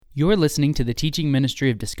You're listening to the teaching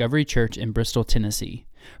ministry of Discovery Church in Bristol, Tennessee.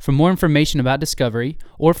 For more information about Discovery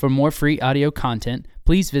or for more free audio content,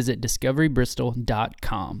 please visit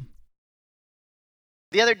discoverybristol.com.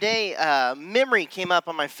 The other day, memory came up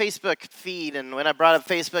on my Facebook feed, and when I brought up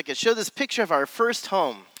Facebook, it showed this picture of our first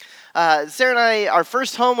home. Sarah and I, our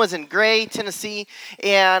first home was in Gray, Tennessee,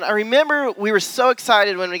 and I remember we were so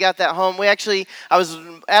excited when we got that home. I was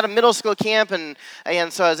at a middle school camp, and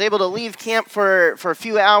so I was able to leave camp for a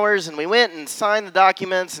few hours, and we went and signed the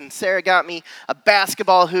documents, and Sarah got me a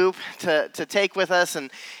basketball hoop to take with us,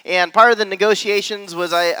 and part of the negotiations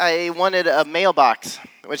was I wanted a mailbox,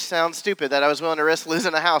 which sounds stupid that I was willing to risk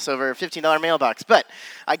losing a house over a $15 mailbox, but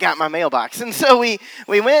I got my mailbox. And so we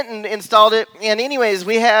went and installed it, and anyways,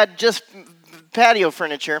 we had just patio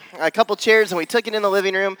furniture, a couple chairs, and we took it in the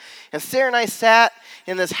living room, and Sarah and I sat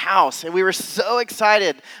in this house, and we were so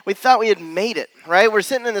excited. We thought we had made it, right? We're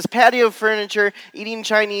sitting in this patio furniture, eating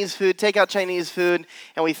Chinese food, takeout Chinese food,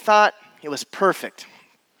 and we thought it was perfect.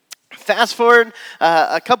 Fast forward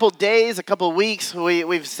a couple days, a couple weeks,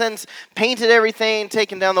 we've since painted everything,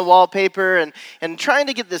 taken down the wallpaper, and trying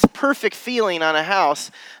to get this perfect feeling on a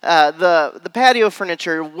house. The patio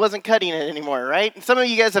furniture wasn't cutting it anymore, right? Some of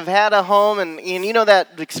you guys have had a home, and you know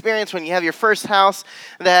that experience when you have your first house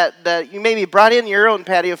that you maybe brought in your own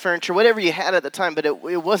patio furniture, whatever you had at the time, but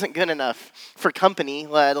it wasn't good enough for company,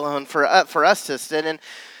 let alone for us to sit in.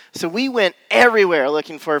 So we went everywhere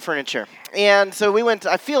looking for furniture. And so we went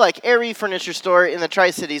to, I feel like, every furniture store in the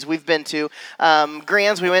Tri-Cities we've been to.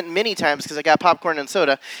 Grand's, we went many times because I got popcorn and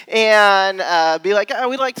soda. And be like,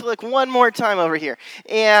 we'd like to look one more time over here.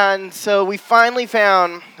 And so we finally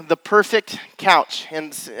found the perfect couch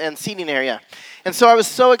and seating area. And so I was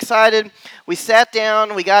so excited. We sat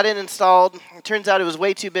down. We got it installed. It turns out it was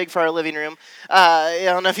way too big for our living room. I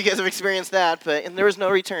don't know if you guys have experienced that, and there was no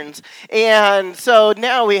returns. And so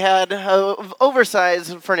now we had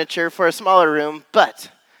oversized furniture for a smaller room, but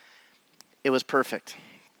it was perfect.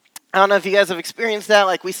 I don't know if you guys have experienced that.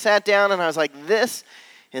 Like, we sat down, and I was like, this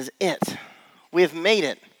is it. We have made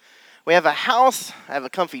it. We have a house. I have a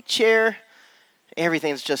comfy chair.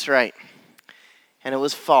 Everything's just right. And it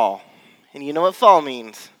was fall. And you know what fall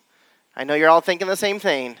means. I know you're all thinking the same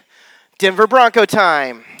thing. Denver Bronco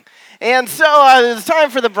time. And so it was time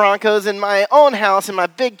for the Broncos in my own house in my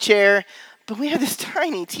big chair. But we had this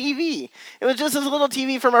tiny TV. It was just this little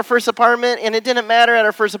TV from our first apartment, and it didn't matter at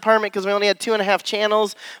our first apartment because we only had 2.5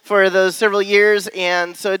 channels for those several years,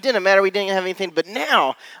 and so it didn't matter. We didn't have anything. But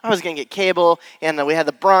now I was going to get cable, and we had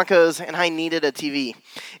the Broncos, and I needed a TV.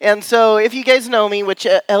 And so if you guys know me, which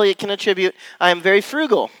Elliot can attribute, I am very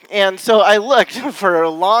frugal. And so I looked for a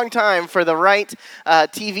long time for the right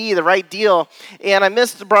TV, the right deal, and I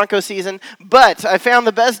missed the Bronco season, but I found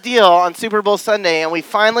the best deal on Super Bowl Sunday, and we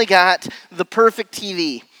finally got the perfect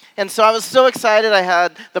TV. And so I was so excited. I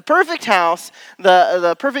had the perfect house,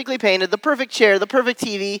 the perfectly painted, the perfect chair, the perfect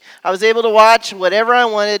TV. I was able to watch whatever I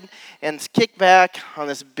wanted and kick back on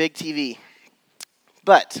this big TV.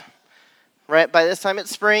 But right by this time it's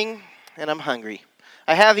spring, and I'm hungry.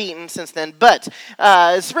 I have eaten since then, but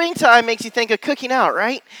springtime makes you think of cooking out,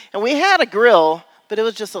 right? And we had a grill, but it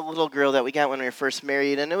was just a little grill that we got when we were first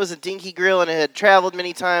married, and it was a dinky grill, and it had traveled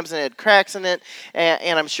many times, and it had cracks in it,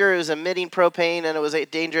 and I'm sure it was emitting propane, and it was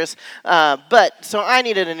dangerous, so I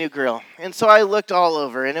needed a new grill, and so I looked all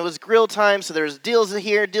over, and it was grill time, so there was deals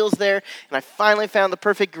here, deals there, and I finally found the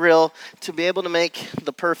perfect grill to be able to make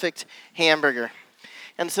the perfect hamburger.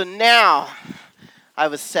 And so now I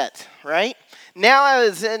was set, right? Now I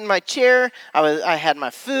was in my chair, I had my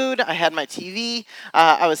food, I had my TV,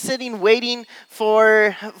 I was sitting waiting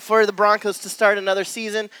for the Broncos to start another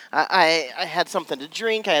season. I had something to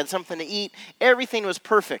drink, I had something to eat. Everything was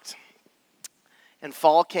perfect. And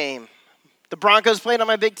fall came. The Broncos played on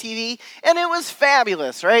my big TV, and it was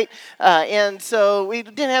fabulous, right? And so we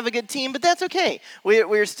didn't have a good team, but that's okay. We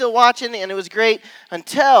were still watching, and it was great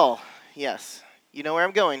until, yes, you know where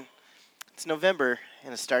I'm going. It's November,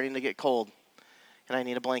 and it's starting to get cold. And I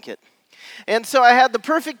need a blanket. And so I had the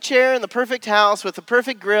perfect chair and the perfect house with the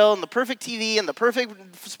perfect grill and the perfect TV and the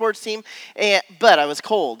perfect sports team, but I was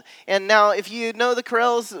cold. And now, if you know the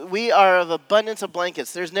Corrals, we are of abundance of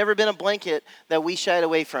blankets. There's never been a blanket that we shied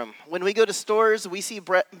away from. When we go to stores, we see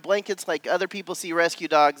blankets like other people see rescue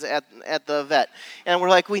dogs at the vet. And we're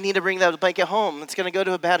like, we need to bring that blanket home. It's going to go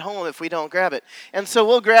to a bad home if we don't grab it. And so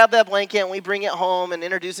we'll grab that blanket and we bring it home and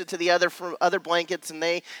introduce it to the other blankets, and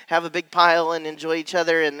they have a big pile and enjoy each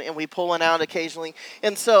other, and we pull one out occasionally.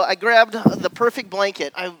 And so I grabbed the perfect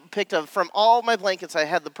blanket. I picked up from all my blankets, I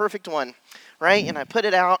had the perfect one, right? And I put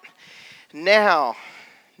it out. Now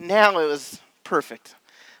it was perfect.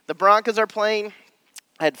 The Broncos are playing.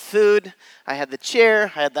 I had food, I had the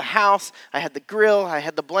chair, I had the house, I had the grill, I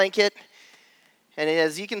had the blanket. And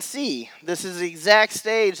as you can see, this is the exact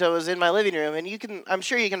stage that was in my living room. And I'm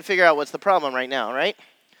sure you can figure out what's the problem right now, right?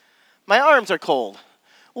 My arms are cold.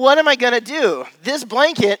 What am I going to do? This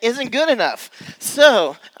blanket isn't good enough.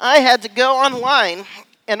 So I had to go online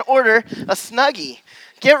and order a Snuggie.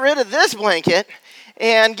 Get rid of this blanket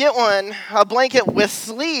and get a blanket with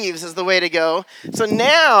sleeves is the way to go. So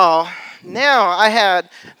now I had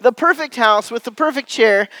the perfect house with the perfect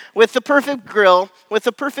chair, with the perfect grill, with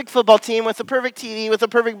the perfect football team, with the perfect TV, with the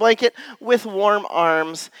perfect blanket, with warm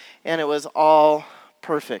arms, and it was all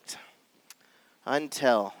perfect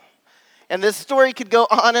until. And this story could go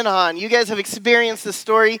on and on. You guys have experienced this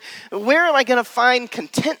story. Where am I going to find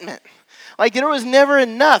contentment? Like, there was never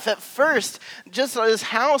enough. At first, just this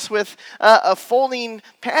house with a folding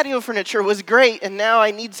patio furniture was great, and now I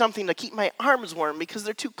need something to keep my arms warm because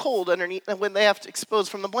they're too cold underneath when they have to expose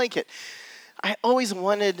from the blanket. I always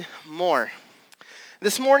wanted more.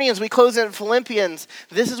 This morning, as we close in Philippians,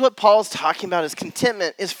 this is what Paul's talking about, is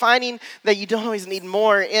contentment, is finding that you don't always need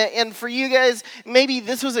more. And for you guys, maybe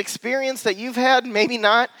this was experience that you've had, maybe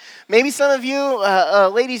not. Maybe some of you,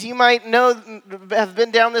 ladies, you might know, have been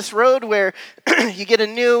down this road where you get a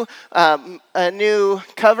new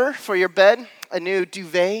cover for your bed, a new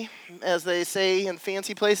duvet, as they say in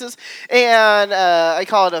fancy places, and I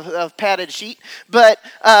call it a padded sheet, but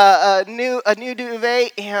a new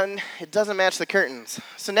duvet, and it doesn't match the curtains.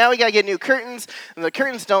 So now we got to get new curtains, and the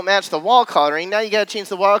curtains don't match the wall coloring. Now you got to change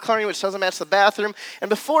the wall coloring, which doesn't match the bathroom, and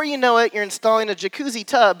before you know it, you're installing a jacuzzi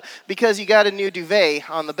tub because you got a new duvet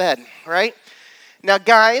on the bed, right? Now,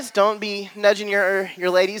 guys, don't be nudging your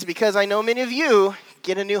ladies, because I know many of you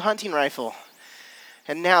get a new hunting rifle.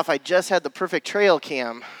 And now if I just had the perfect trail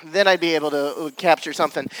cam, then I'd be able to capture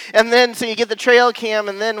something. And then so you get the trail cam,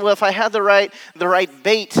 and then if I had the right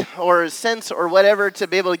bait or sense or whatever to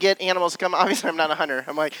be able to get animals to come. Obviously, I'm not a hunter.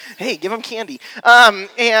 I'm like, hey, give them candy.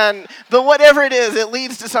 But whatever it is, it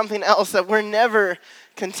leads to something else that we're never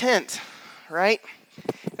content, right?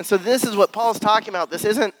 And so this is what Paul's talking about. This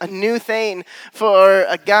isn't a new thing for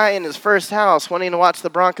a guy in his first house wanting to watch the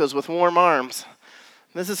Broncos with warm arms.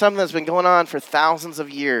 This is something that's been going on for thousands of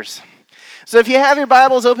years. So if you have your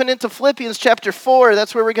Bibles, open into Philippians chapter 4.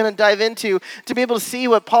 That's where we're going to dive into to be able to see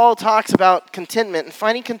what Paul talks about contentment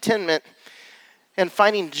and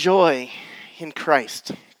finding joy in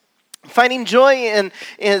Christ. Finding joy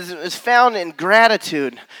is found in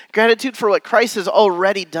gratitude. Gratitude for what Christ has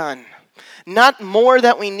already done. Not more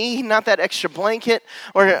that we need, not that extra blanket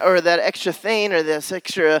or that extra thing or this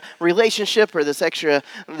extra relationship or this extra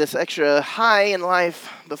high in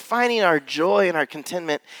life, but finding our joy and our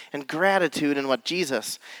contentment and gratitude in what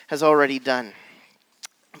Jesus has already done.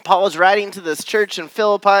 Paul is writing to this church in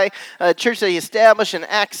Philippi, a church that he established in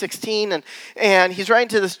Acts 16, and he's writing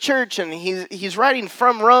to this church, and he's writing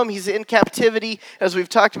from Rome. He's in captivity, as we've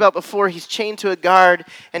talked about before. He's chained to a guard,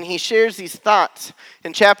 and he shares these thoughts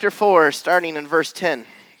in chapter 4, starting in verse 10.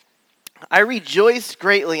 I rejoiced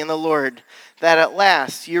greatly in the Lord that at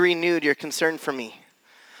last you renewed your concern for me.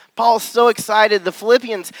 Paul's so excited. The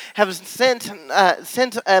Philippians have sent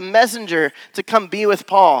a messenger to come be with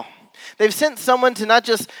Paul. They've sent someone to not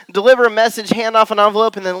just deliver a message, hand off an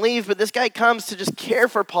envelope, and then leave, but this guy comes to just care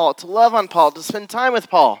for Paul, to love on Paul, to spend time with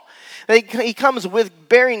Paul. He comes with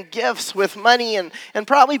bearing gifts, with money, and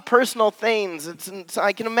probably personal things.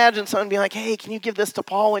 I can imagine someone being like, hey, can you give this to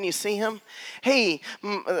Paul when you see him? Hey,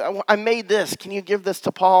 I made this. Can you give this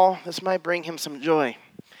to Paul? This might bring him some joy.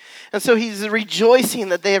 And so he's rejoicing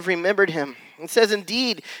that they have remembered him. It says,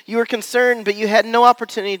 indeed, you were concerned, but you had no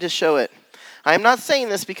opportunity to show it. I am not saying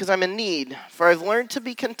this because I'm in need, for I've learned to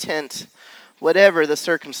be content, whatever the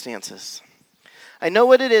circumstances. I know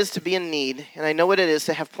what it is to be in need, and I know what it is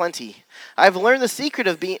to have plenty. I've learned the secret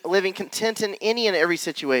of living content in any and every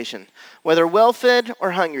situation, whether well-fed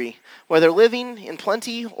or hungry, whether living in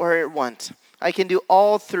plenty or in want. I can do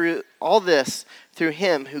all this through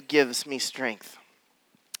him who gives me strength.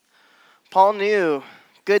 Paul knew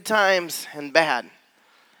good times and bad.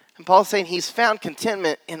 And Paul's saying he's found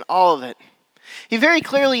contentment in all of it. He very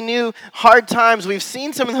clearly knew hard times. We've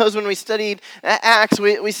seen some of those when we studied Acts.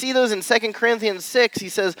 We see those in 2 Corinthians 6. He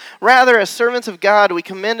says, rather, as servants of God, we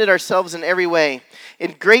commended ourselves in every way,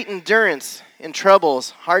 in great endurance, in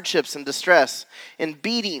troubles, hardships, and distress, in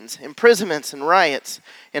beatings, imprisonments, and riots,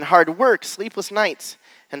 in hard work, sleepless nights,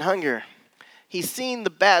 and hunger. He's seen the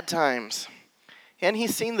bad times, and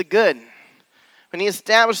he's seen the good. When he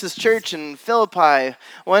established this church in Philippi,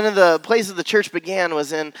 one of the places the church began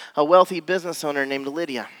was in a wealthy business owner named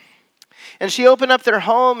Lydia. And she opened up their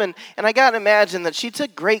home, and I got to imagine that she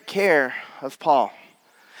took great care of Paul.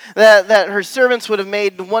 that her servants would have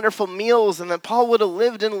made wonderful meals, and that Paul would have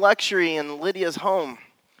lived in luxury in Lydia's home.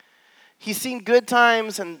 He's seen good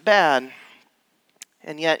times and bad,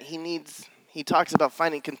 and yet he talks about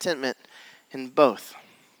finding contentment in both.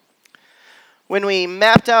 When we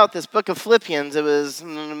mapped out this book of Philippians, it was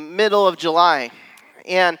in the middle of July.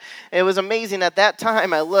 And it was amazing at that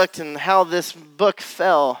time I looked and how this book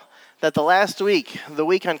fell, that the last week, the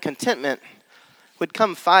week on contentment, would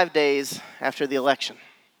come 5 days after the election.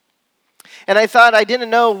 And I thought I didn't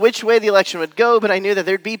know which way the election would go, but I knew that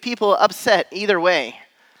there'd be people upset either way.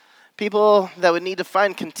 People that would need to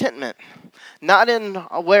find contentment, not in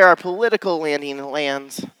where our political landing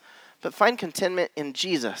lands, but find contentment in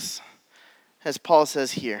Jesus, as Paul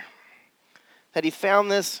says here. That he found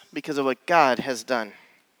this because of what God has done.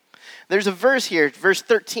 There's a verse here, verse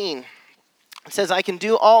 13. It says, I can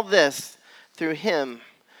do all this through him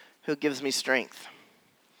who gives me strength.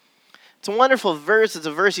 It's a wonderful verse. It's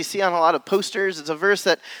a verse you see on a lot of posters. It's a verse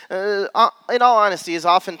that, in all honesty, is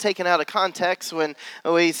often taken out of context when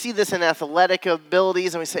we see this in athletic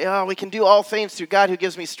abilities and we say, oh, we can do all things through God who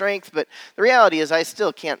gives me strength. But the reality is I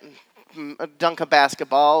still can't dunk a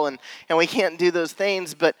basketball and we can't do those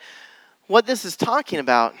things. But what this is talking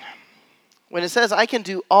about, when it says I can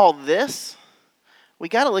do all this, we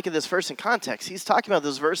got to look at this verse in context. He's talking about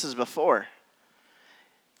those verses before.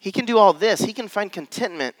 He can do all this. He can find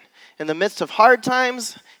contentment in the midst of hard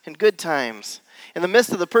times and good times. In the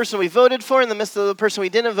midst of the person we voted for, in the midst of the person we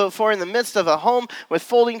didn't vote for, in the midst of a home with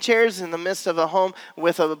folding chairs, in the midst of a home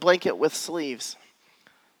with a blanket with sleeves.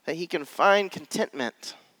 That he can find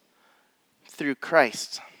contentment through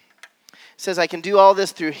Christ. It says, I can do all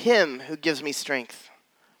this through him who gives me strength.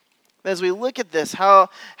 As we look at this, how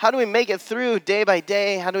do we make it through day by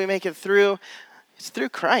day? How do we make it through? It's through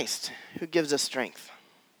Christ who gives us strength.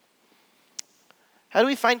 How do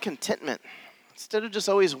we find contentment instead of just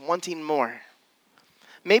always wanting more?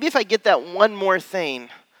 Maybe if I get that one more thing,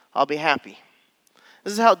 I'll be happy.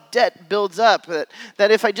 This is how debt builds up, that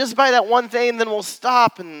if I just buy that one thing, then we'll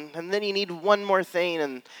stop, and then you need one more thing,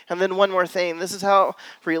 and then one more thing. This is how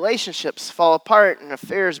relationships fall apart and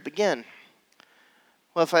affairs begin.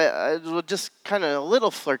 Well, if I was just kind of a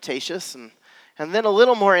little flirtatious, and then a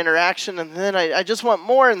little more interaction, and then I just want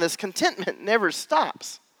more, and this contentment never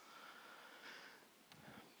stops.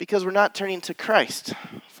 Because we're not turning to Christ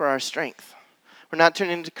for our strength. We're not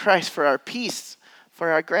turning to Christ for our peace, for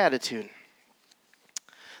our gratitude.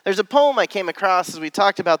 There's a poem I came across as we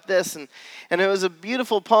talked about this, and it was a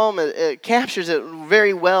beautiful poem. It captures it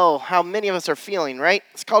very well, how many of us are feeling, right?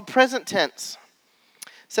 It's called Present Tense.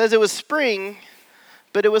 It says, it was spring,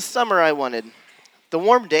 but it was summer I wanted. The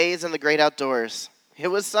warm days and the great outdoors. It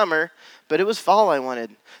was summer, but it was fall I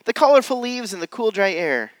wanted. The colorful leaves and the cool, dry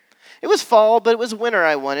air. It was fall, but it was winter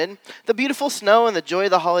I wanted. The beautiful snow and the joy of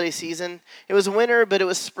the holiday season. It was winter, but it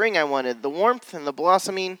was spring I wanted. The warmth and the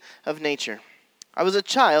blossoming of nature. I was a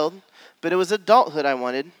child, but it was adulthood I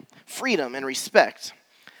wanted. Freedom and respect.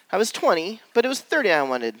 I was 20, but it was 30 I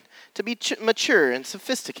wanted. To be mature and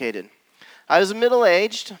sophisticated. I was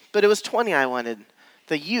middle-aged, but it was 20 I wanted.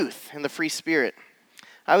 The youth and the free spirit.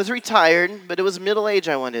 I was retired, but it was middle age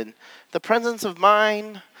I wanted. The presence of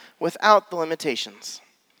mind without the limitations.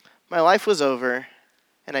 My life was over,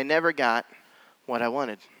 and I never got what I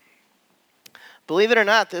wanted. Believe it or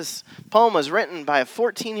not, this poem was written by a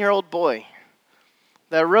 14-year-old boy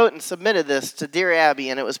that wrote and submitted this to Dear Abby,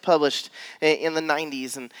 and it was published in the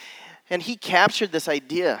 90s. And he captured this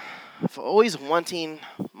idea of always wanting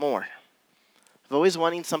more, of always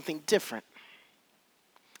wanting something different.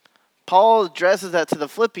 Paul addresses that to the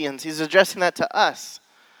Philippians. He's addressing that to us.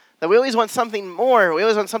 That we always want something more. We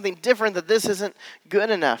always want something different, that this isn't good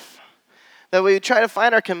enough. That we try to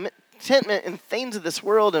find our contentment in things of this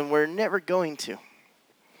world, and we're never going to.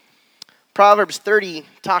 Proverbs 30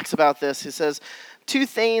 talks about this. It says, 2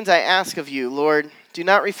 things I ask of you, Lord. Do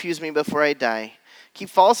not refuse me before I die. Keep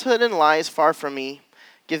falsehood and lies far from me.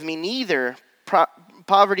 Give me neither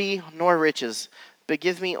poverty nor riches, but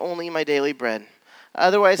give me only my daily bread.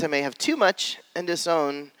 Otherwise I may have too much and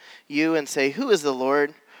disown you and say, who is the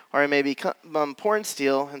Lord? Or I may become poor and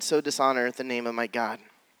steal and so dishonor the name of my God.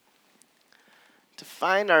 To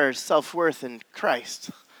find our self-worth in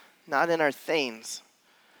Christ, not in our things.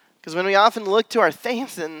 Because when we often look to our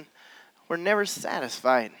things, then we're never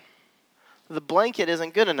satisfied. The blanket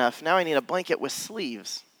isn't good enough. Now I need a blanket with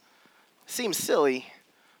sleeves. Seems silly,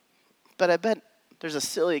 but I bet there's a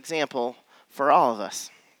silly example for all of us.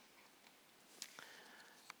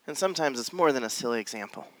 And sometimes it's more than a silly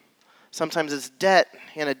example. Sometimes it's debt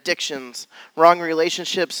and addictions, wrong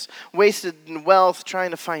relationships, wasted wealth,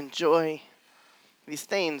 trying to find joy. These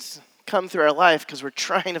things come through our life because we're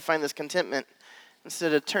trying to find this contentment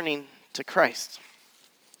instead of turning to Christ.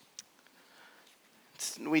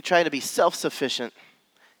 We try to be self-sufficient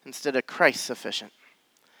instead of Christ-sufficient.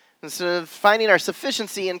 Instead of finding our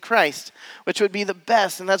sufficiency in Christ, which would be the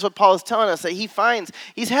best. And that's what Paul is telling us, that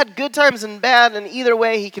he's had good times and bad, and either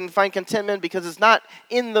way he can find contentment because it's not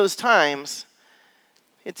in those times.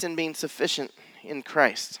 It's in being sufficient in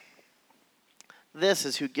Christ. This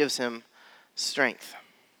is who gives him strength.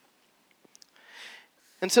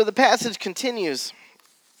 And so the passage continues.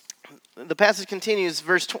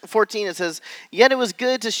 Verse 14, it says, "Yet it was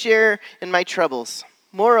good to share in my troubles.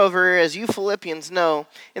 Moreover, as you Philippians know,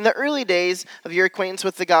 in the early days of your acquaintance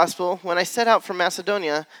with the gospel, when I set out from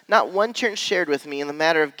Macedonia, not one church shared with me in the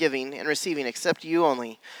matter of giving and receiving except you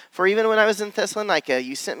only. For even when I was in Thessalonica,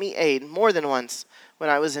 you sent me aid more than once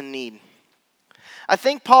when I was in need." I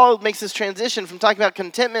think Paul makes this transition from talking about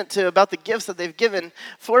contentment to about the gifts that they've given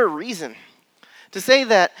for a reason. To say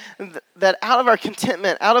that out of our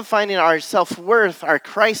contentment, out of finding our self-worth, our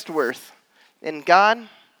Christ worth in God,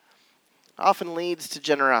 often leads to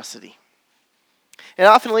generosity. It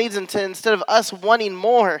often leads into, instead of us wanting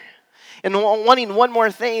more and wanting one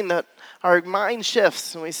more thing, that our mind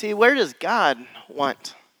shifts and we see, where does God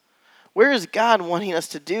want? Where is God wanting us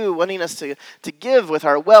to do, wanting us to give with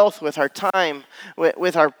our wealth, with our time,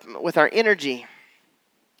 with our energy?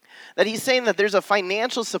 That he's saying that there's a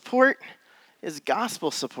financial support is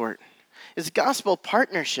gospel support, is gospel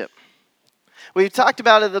partnership. We've talked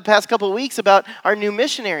about it the past couple of weeks about our new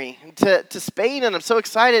missionary to Spain, and I'm so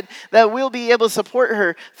excited that we'll be able to support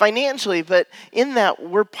her financially, but in that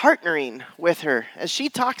we're partnering with her. As she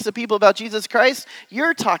talks to people about Jesus Christ,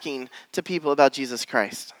 you're talking to people about Jesus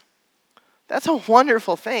Christ. That's a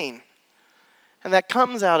wonderful thing, and that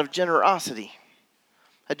comes out of generosity,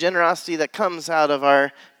 a generosity that comes out of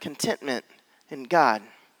our contentment in God.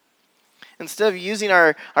 Instead of using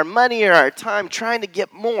our money or our time trying to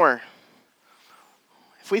get more,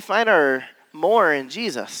 if we find our more in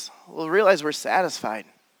Jesus, we'll realize we're satisfied.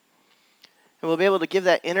 And we'll be able to give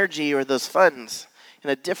that energy or those funds in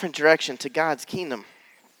a different direction to God's kingdom.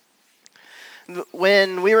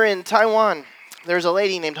 When we were in Taiwan, there was a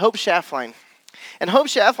lady named Hope Schaffline. And Hope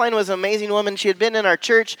Schaffline was an amazing woman. She had been in our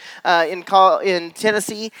church in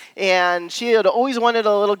Tennessee, and she had always wanted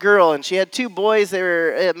a little girl. And she had two boys. They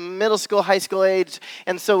were middle school, high school age.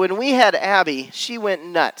 And so when we had Abby, she went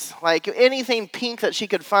nuts. Like anything pink that she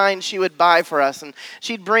could find, she would buy for us. And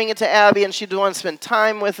she'd bring it to Abby, and she'd want to spend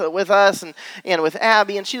time with us and with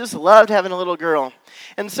Abby. And she just loved having a little girl.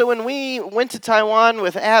 And so when we went to Taiwan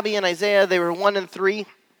with Abby and Isaiah, they were 1 and 3.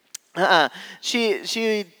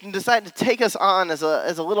 She decided to take us on as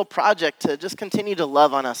a little project to just continue to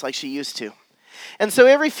love on us like she used to. And so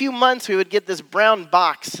every few months we would get this brown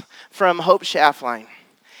box from Hope Schaffline.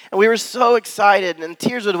 And we were so excited, and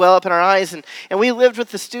tears would well up in our eyes. And we lived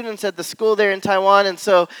with the students at the school there in Taiwan, and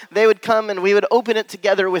so they would come and we would open it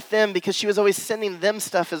together with them because she was always sending them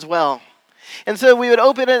stuff as well. And so we would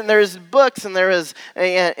open it, and there was books, and there was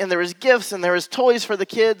gifts, and there was toys for the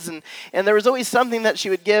kids, and there was always something that she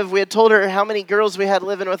would give. We had told her how many girls we had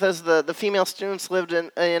living with us. The female students lived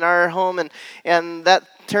in our home, and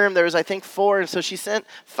that term there was, I think, 4. And so she sent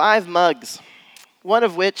 5 mugs, one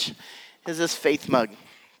of which is this faith mug.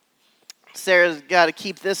 Sarah's got to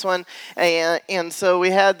keep this one, and so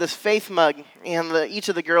we had this faith mug, and each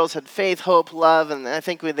of the girls had faith, hope, love, and I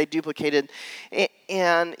think they duplicated,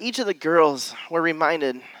 and each of the girls were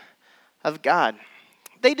reminded of God.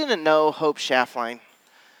 They didn't know Hope Schaffline.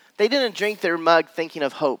 They didn't drink their mug thinking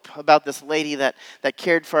of hope, about this lady that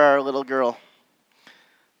cared for our little girl.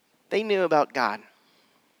 They knew about God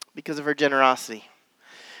because of her generosity.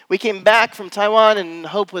 We came back from Taiwan, and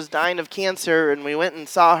Hope was dying of cancer, and we went and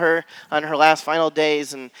saw her on her last final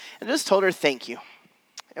days and just told her thank you.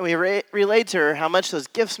 And we relayed to her how much those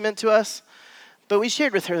gifts meant to us, but we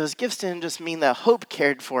shared with her those gifts didn't just mean that Hope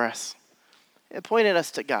cared for us. It pointed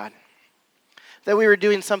us to God, that we were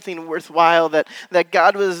doing something worthwhile, that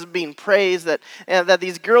God was being praised, that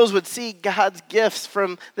these girls would see God's gifts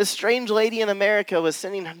from this strange lady in America was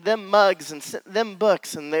sending them mugs and them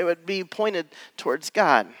books, and they would be pointed towards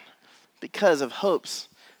God because of Hope's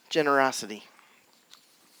generosity.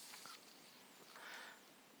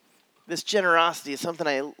 This generosity is something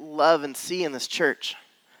I love and see in this church.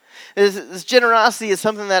 This generosity is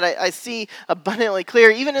something that I see abundantly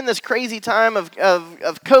clear, even in this crazy time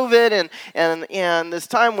of COVID and this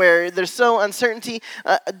time where there's so uncertainty,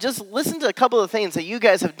 just listen to a couple of things that you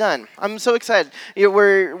guys have done. I'm so excited.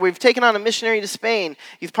 We've taken on a missionary to Spain.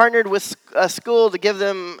 You've partnered with a school to give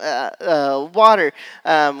them water.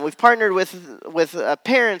 We've partnered with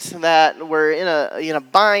parents that were in a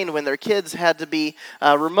bind when their kids had to be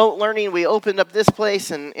remote learning. We opened up this place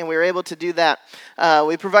and we were able to do that.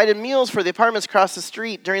 We provided meals for the apartments across the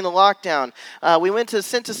street during the lockdown. We went to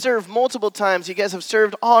Sent to Serve multiple times. You guys have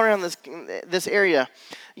served all around this area.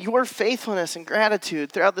 Your faithfulness and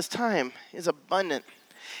gratitude throughout this time is abundant.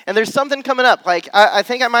 And there's something coming up. Like I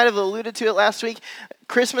think I might have alluded to it last week.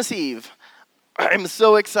 Christmas Eve. I'm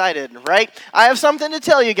so excited, right? I have something to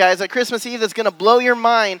tell you guys at Christmas Eve that's going to blow your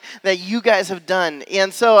mind that you guys have done.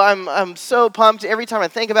 And so I'm so pumped. Every time I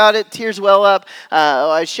think about it, tears well up.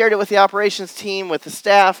 I shared it with the operations team, with the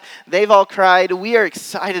staff. They've all cried. We are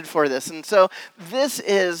excited for this. And so this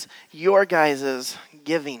is your guys'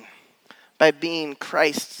 giving by being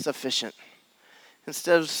Christ sufficient.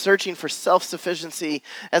 Instead of searching for self-sufficiency,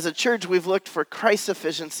 as a church, we've looked for Christ's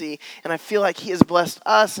sufficiency, and I feel like he has blessed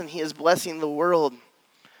us and he is blessing the world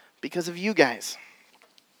because of you guys.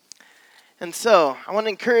 And so, I want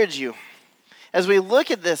to encourage you, as we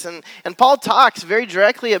look at this, and Paul talks very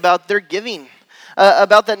directly about their giving,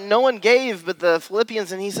 about that no one gave but the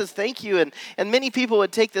Philippians, and he says, thank you, and many people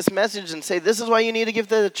would take this message and say, this is why you need to give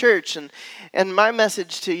to the church, and my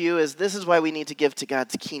message to you is, this is why we need to give to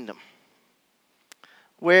God's kingdom.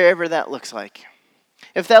 Wherever that looks like.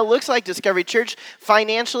 If that looks like Discovery Church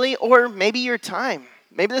financially, or maybe your time.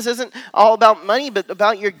 Maybe this isn't all about money, but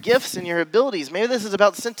about your gifts and your abilities. Maybe this is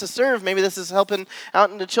about Sent to Serve. Maybe this is helping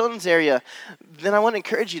out in the children's area. Then I want to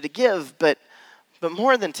encourage you to give, but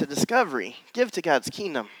more than to Discovery, give to God's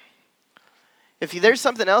kingdom. If there's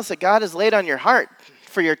something else that God has laid on your heart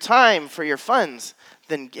for your time, for your funds,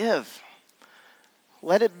 then give.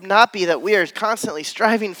 Let it not be that we are constantly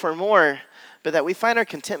striving for more, but that we find our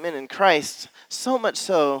contentment in Christ, so much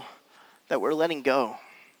so that we're letting go,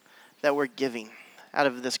 that we're giving out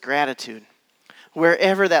of this gratitude.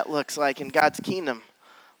 Wherever that looks like in God's kingdom,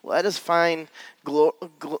 let us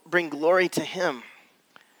bring glory to him,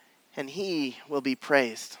 and he will be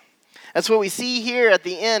praised. That's what we see here at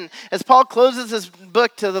the end. As Paul closes his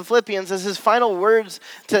book to the Philippians, as his final words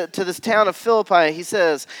to this town of Philippi, he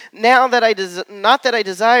says, now that not that I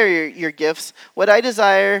desire your gifts, what I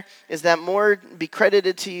desire is that more be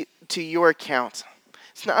credited to your account.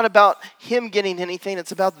 It's not about him getting anything.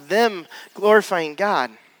 It's about them glorifying God.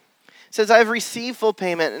 It says, I have received full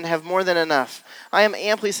payment and have more than enough. I am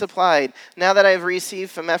amply supplied. Now that I have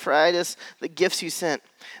received from Epaphroditus the gifts you sent.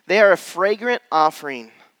 They are a fragrant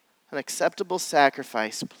offering, an acceptable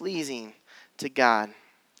sacrifice, pleasing to God.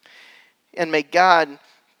 And my God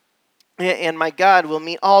will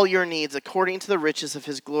meet all your needs according to the riches of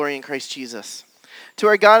his glory in Christ Jesus. To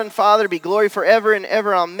our God and Father be glory forever and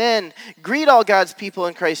ever. Amen. Greet all God's people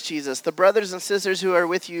in Christ Jesus. The brothers and sisters who are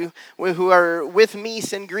with you, who are with me,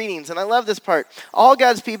 send greetings. And I love this part. All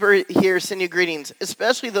God's people here send you greetings,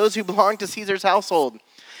 especially those who belong to Caesar's household.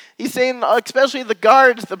 He's saying, especially the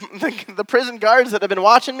guards, the prison guards that have been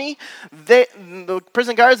watching me, the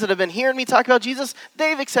prison guards that have been hearing me talk about Jesus,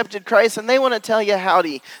 they've accepted Christ, and they want to tell you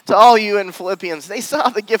howdy to all you in Philippians. They saw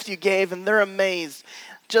the gift you gave, and they're amazed.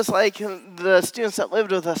 Just like the students that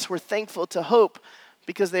lived with us were thankful to Hope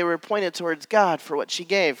because they were pointed towards God for what she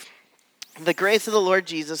gave. The grace of the Lord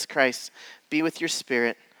Jesus Christ be with your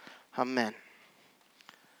spirit. Amen.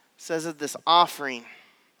 It says that this offering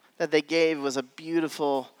that they gave was a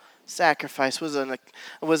beautiful sacrifice,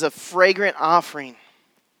 was a fragrant offering,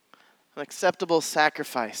 an acceptable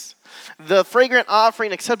sacrifice. The fragrant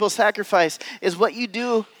offering, acceptable sacrifice, is what you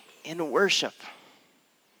do in worship.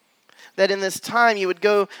 That in this time you would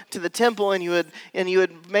go to the temple and you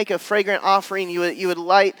would make a fragrant offering. You would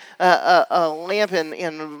light a lamp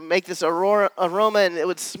and make this aroma, and it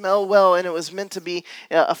would smell well, and it was meant to be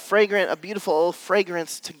a beautiful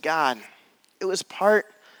fragrance to God. It was part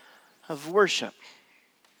of worship.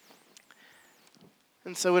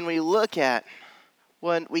 And so when we look at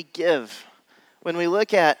when we give, when we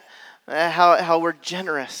look at how we're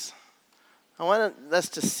generous, I want us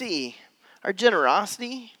to see our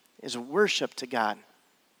generosity is worship to God.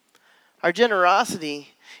 Our generosity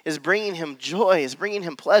is bringing him joy, is bringing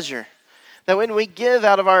him pleasure. That when we give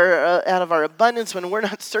out of our abundance, when we're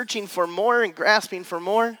not searching for more and grasping for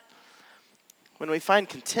more, when we find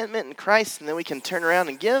contentment in Christ and then we can turn around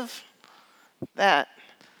and give, that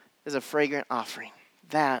is a fragrant offering.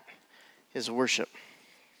 That is worship.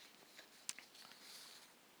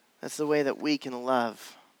 That's the way that we can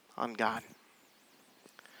love on God.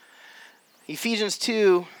 Ephesians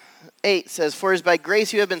 2 8 says, "For it is by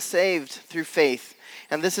grace you have been saved through faith,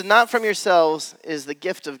 and this is not from yourselves, it is the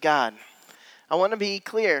gift of God." I want to be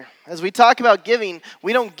clear. As we talk about giving,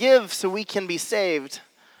 we don't give so we can be saved.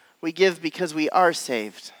 We give because we are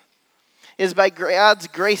saved. It is by God's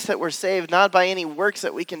grace that we're saved, not by any works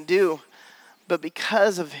that we can do, but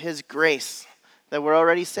because of his grace that we're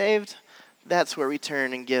already saved. That's where we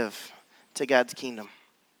turn and give to God's kingdom.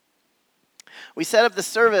 We set up the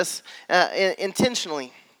service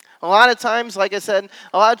intentionally. A lot of times, like I said,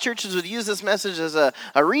 a lot of churches would use this message as a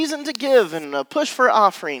reason to give and a push for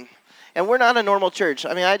offering. And we're not a normal church.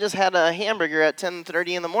 I mean, I just had a hamburger at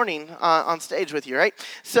 10:30 in the morning on stage with you, right?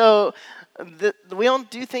 So we don't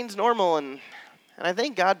do things normal, and I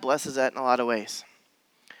think God blesses that in a lot of ways.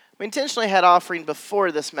 We intentionally had offering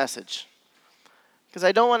before this message because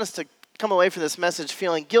I don't want us to come away from this message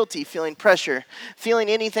feeling guilty, feeling pressure, feeling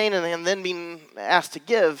anything, and then being asked to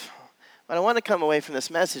give. But I want to come away from this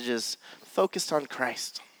message is focused on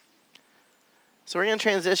Christ. So we're going to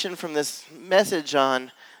transition from this message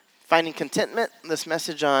on finding contentment, this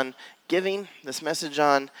message on giving, this message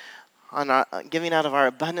on giving out of our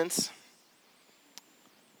abundance,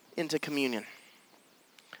 into communion.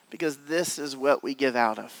 Because this is what we give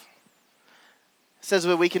out of. It says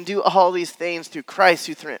that we can do all these things through Christ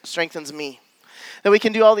who strengthens me. That we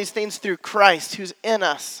can do all these things through Christ who's in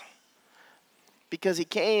us. Because he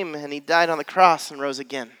came and he died on the cross and rose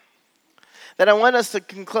again. That I want us to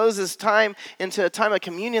close this time into a time of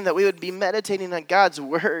communion, that we would be meditating on God's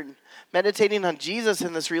word, meditating on Jesus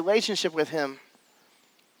and this relationship with him.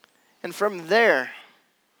 And from there,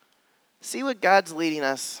 see what God's leading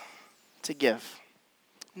us to give.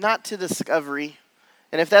 Not to discovery.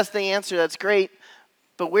 And if that's the answer, that's great.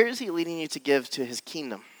 But where is he leading you to give to his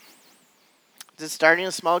kingdom? Is it starting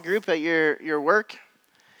a small group at your work?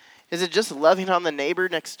 Is it just loving on the neighbor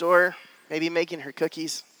next door, maybe making her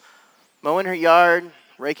cookies, mowing her yard,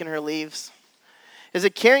 raking her leaves? Is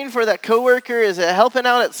it caring for that coworker? Is it helping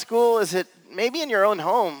out at school? Is it maybe in your own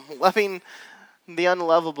home, loving the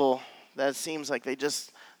unlovable that seems like they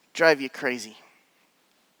just drive you crazy?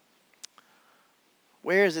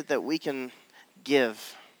 Where is it that we can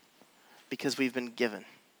give because we've been given?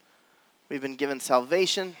 We've been given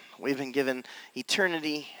salvation. We've been given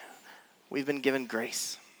eternity. We've been given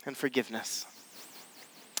grace and forgiveness.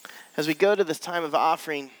 As we go to this time of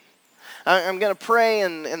offering, I'm going to pray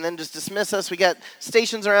and then just dismiss us. We got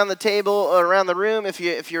stations around the table, or around the room. If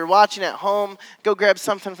you're watching at home, go grab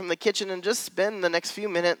something from the kitchen and just spend the next few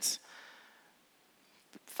minutes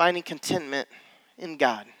finding contentment in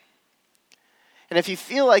God. And if you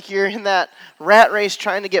feel like you're in that rat race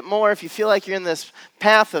trying to get more, if you feel like you're in this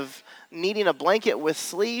path of needing a blanket with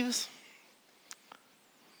sleeves,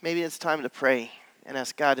 maybe it's time to pray and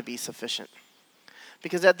ask God to be sufficient.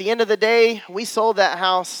 Because at the end of the day, we sold that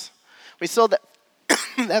house. We sold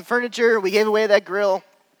that furniture. We gave away that grill.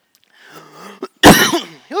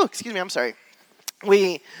 Oh, excuse me, I'm sorry.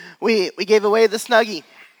 We gave away the Snuggie.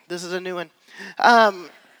 This is a new one.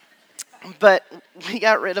 But we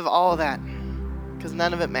got rid of all of that because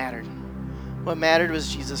none of it mattered. What mattered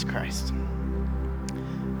was Jesus Christ.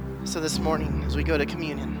 So this morning, as we go to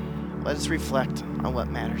communion, let us reflect on what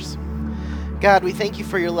matters. God, we thank you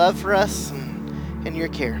for your love for us and your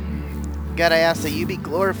care. God, I ask that you be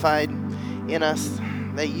glorified in us,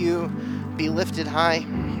 that you be lifted high.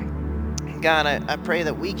 God, I pray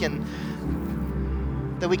that we can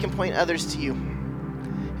point others to you.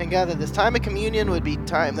 And God, that this time of communion would be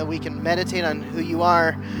time that we can meditate on who you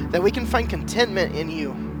are, that we can find contentment in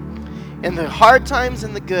you. In the hard times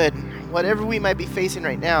and the good, whatever we might be facing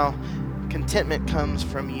right now, contentment comes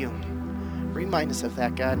from you. Remind us of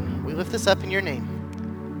that, God. We lift this up in your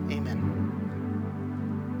name. Amen.